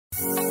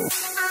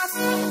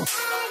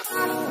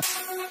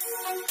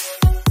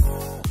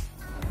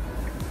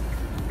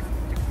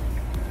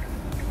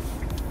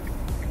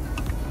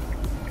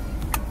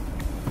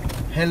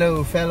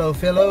Hello fellow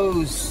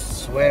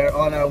Filos! We're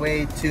on our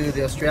way to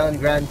the Australian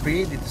Grand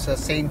Prix dito sa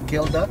St.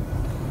 Kilda.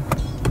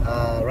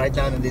 Right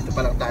now, nandito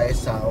pa lang tayo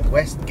sa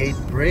Westgate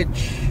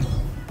Bridge.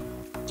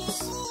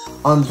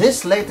 On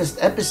this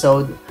latest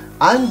episode,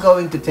 I'm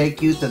going to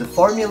take you to the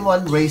Formula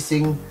 1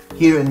 racing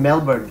here in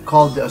Melbourne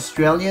called the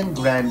Australian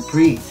Grand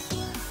Prix.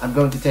 I'm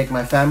going to take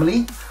my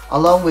family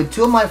along with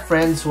two of my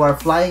friends who are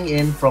flying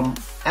in from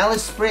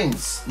Alice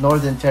Springs,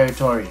 Northern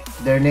Territory.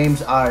 Their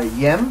names are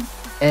Yem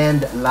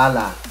and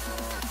Lala.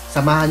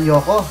 Samahan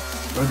niyo ako.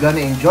 We're gonna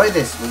enjoy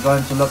this. We're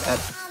going to look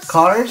at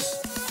cars,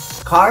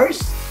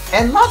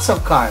 and lots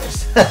of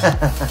cars.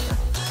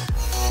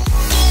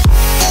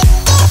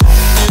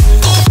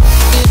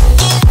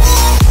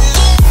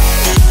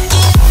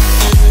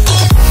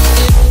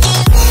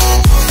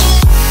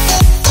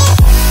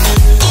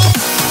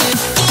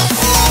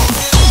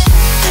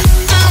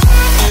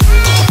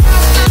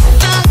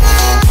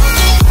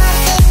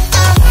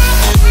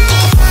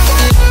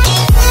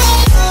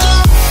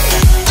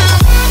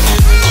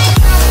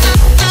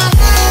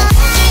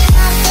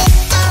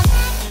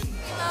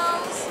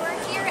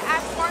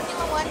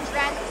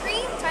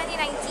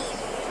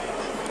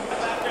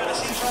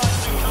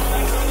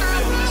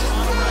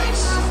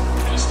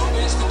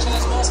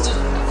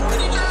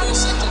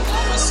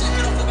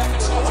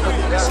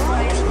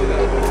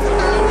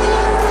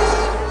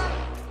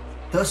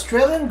 The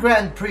Australian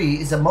Grand Prix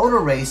is a motor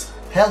race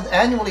held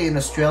annually in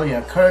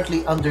Australia,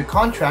 currently under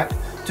contract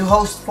to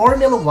host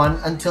Formula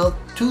 1 until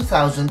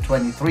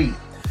 2023.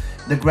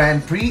 The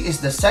Grand Prix is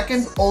the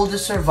second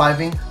oldest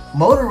surviving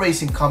motor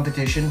racing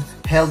competition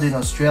held in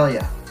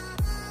Australia,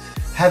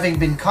 having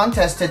been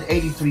contested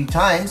 83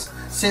 times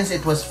since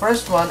it was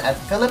first run at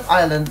Phillip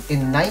Island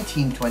in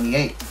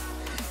 1928.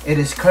 It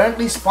is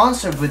currently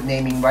sponsored with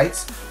naming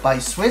rights by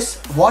Swiss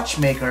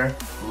watchmaker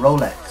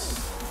Rolex.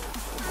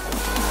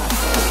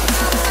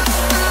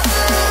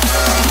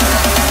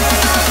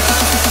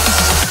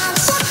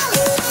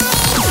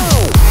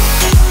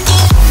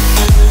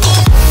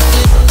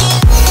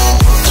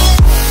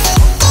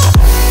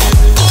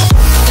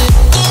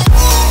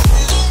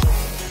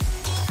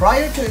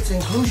 Prior to its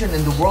inclusion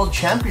in the World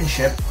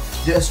Championship,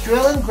 the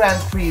Australian Grand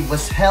Prix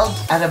was held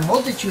at a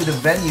multitude of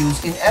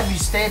venues in every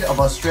state of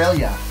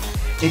Australia.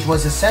 It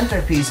was a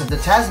centerpiece of the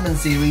Tasman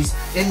series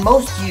in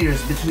most years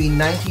between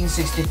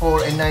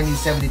 1964 and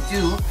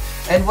 1972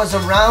 and was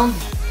around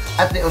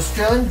at the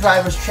Australian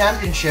Drivers'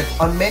 Championship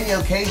on many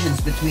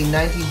occasions between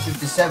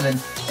 1957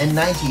 and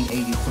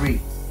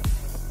 1983.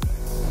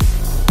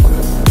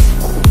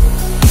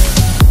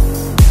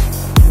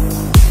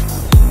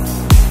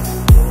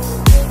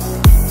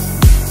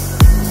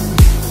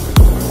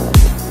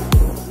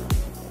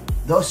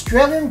 The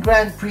Australian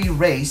Grand Prix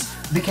race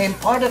became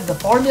part of the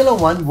Formula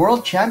 1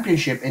 World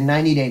Championship in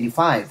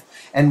 1985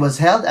 and was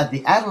held at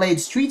the Adelaide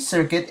Street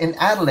Circuit in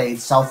Adelaide,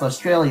 South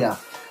Australia,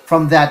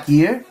 from that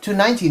year to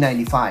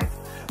 1995.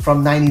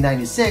 From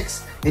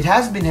 1996, it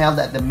has been held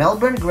at the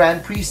Melbourne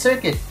Grand Prix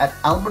Circuit at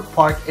Albert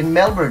Park in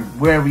Melbourne,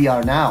 where we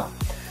are now.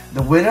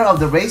 The winner of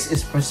the race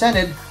is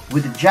presented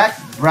with the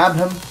Jack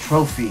Brabham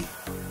Trophy.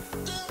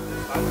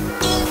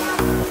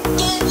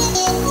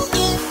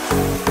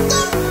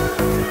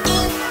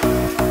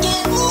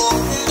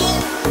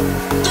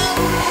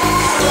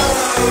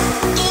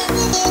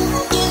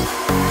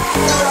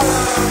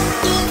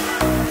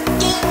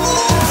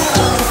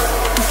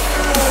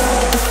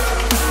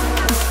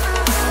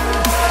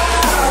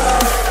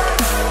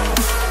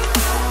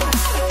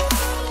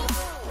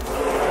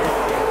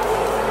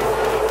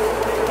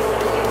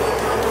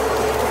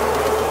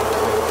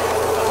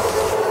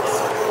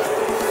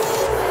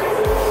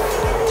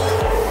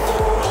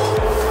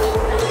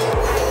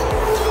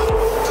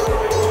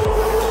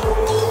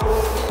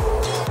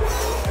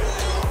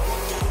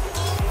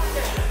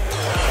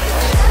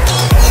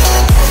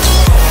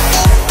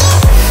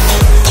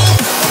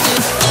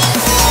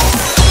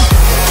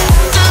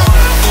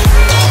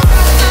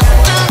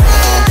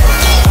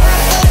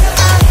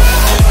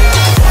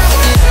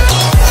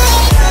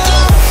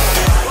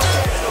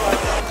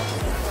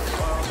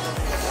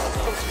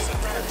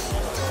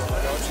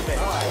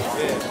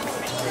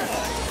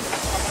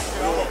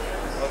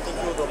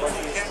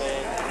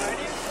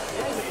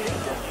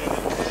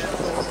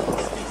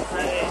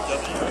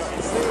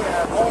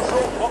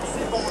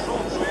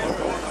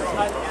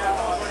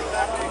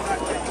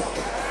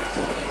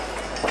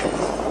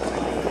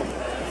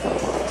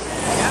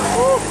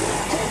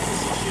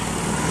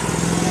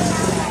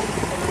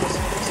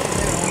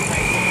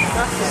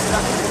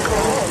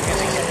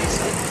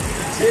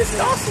 It's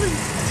costly.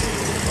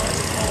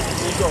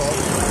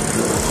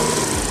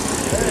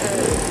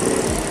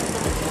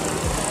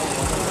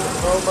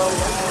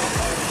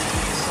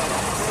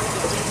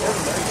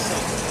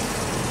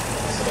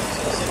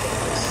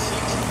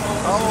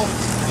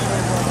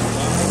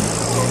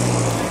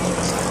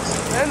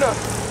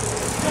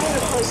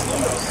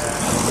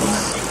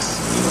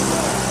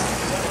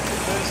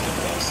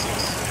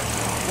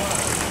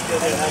 Oh,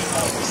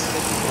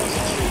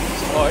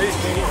 he's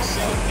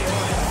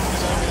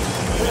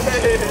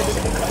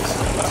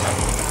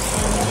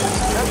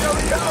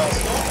Let's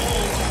go.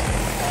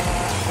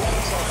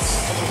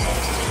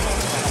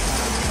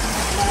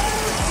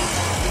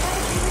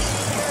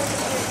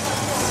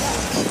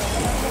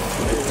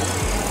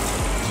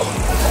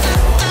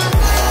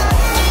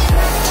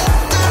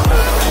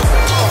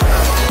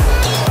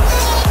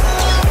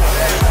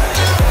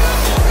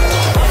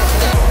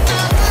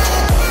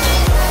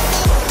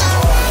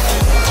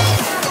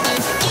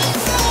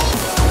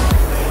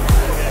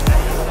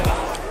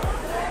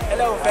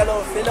 Hello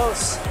fellow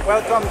Filos,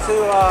 welcome to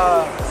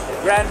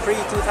Grand Prix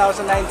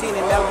 2019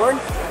 in Melbourne.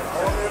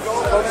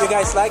 Hope you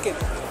guys like it.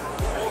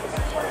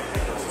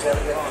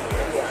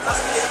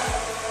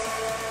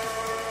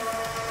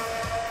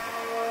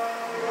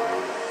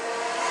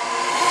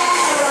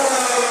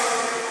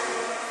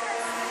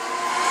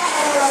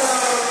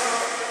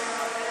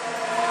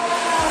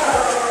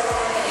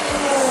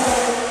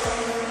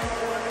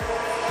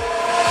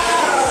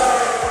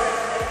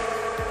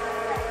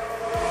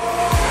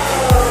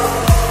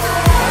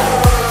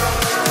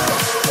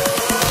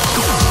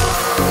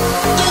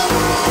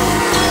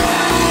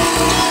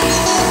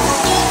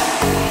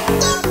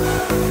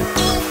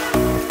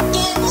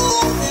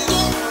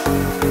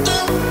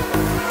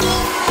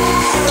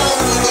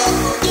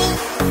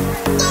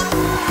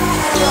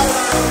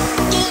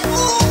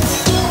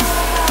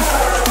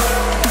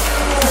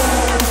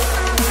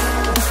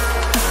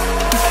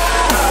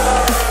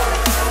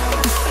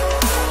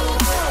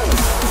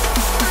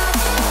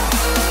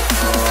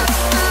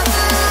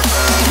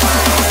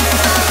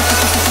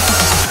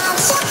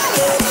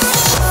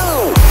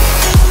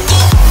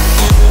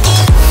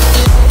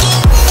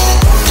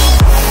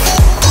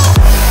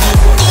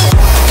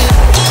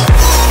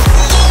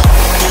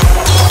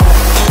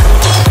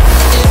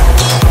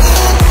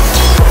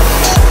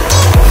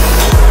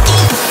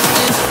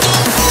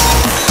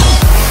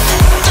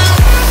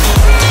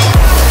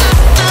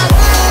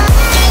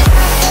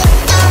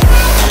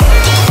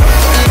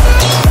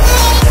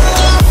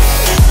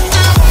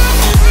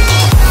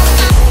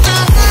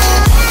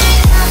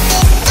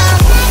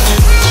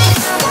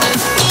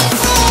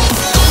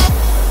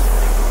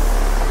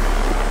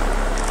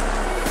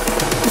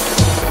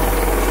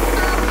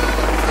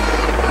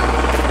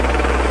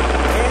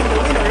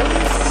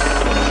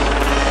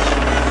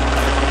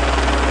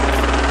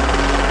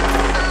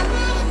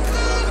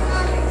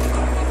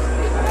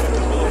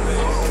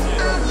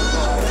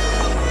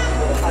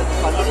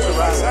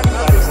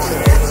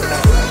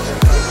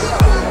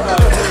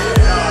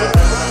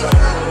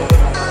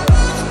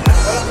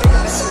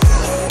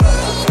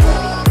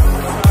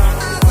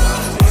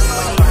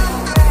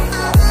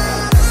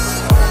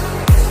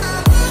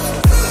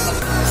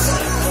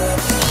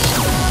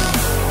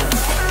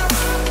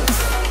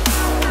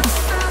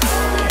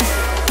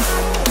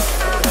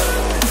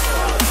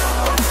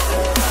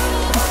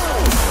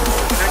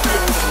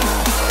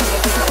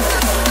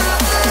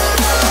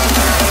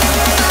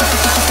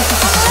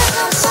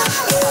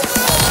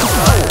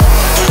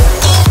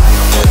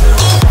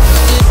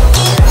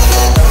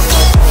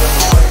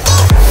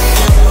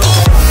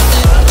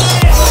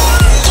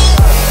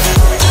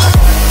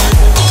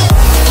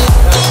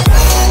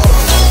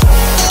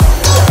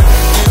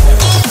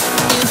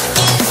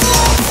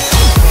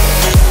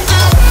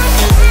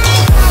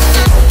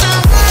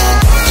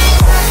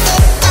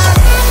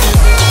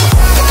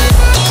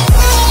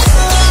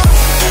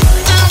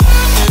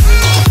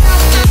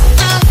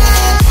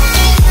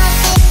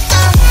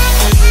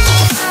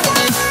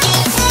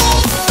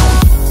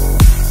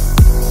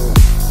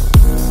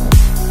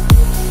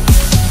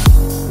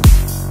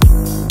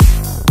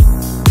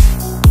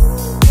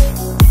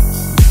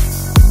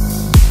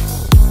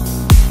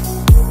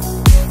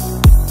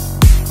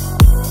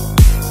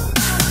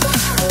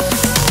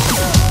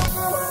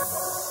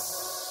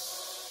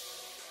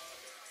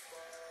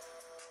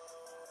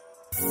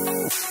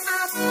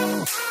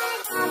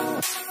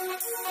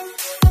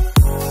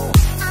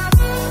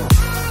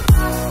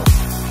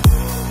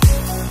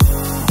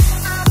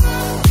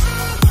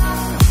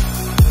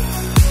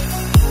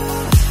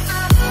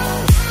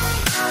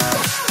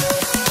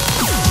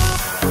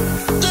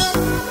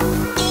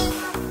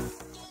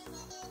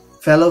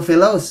 Fellow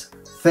Filos,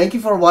 thank you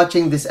for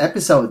watching this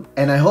episode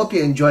and I hope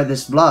you enjoyed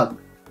this vlog.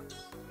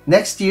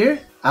 Next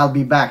year, I'll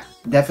be back,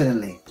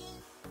 definitely.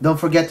 Don't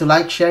forget to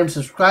like, share, and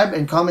subscribe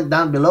and comment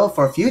down below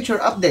for future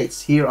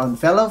updates here on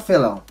Fellow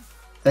Filo.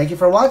 Thank you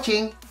for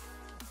watching!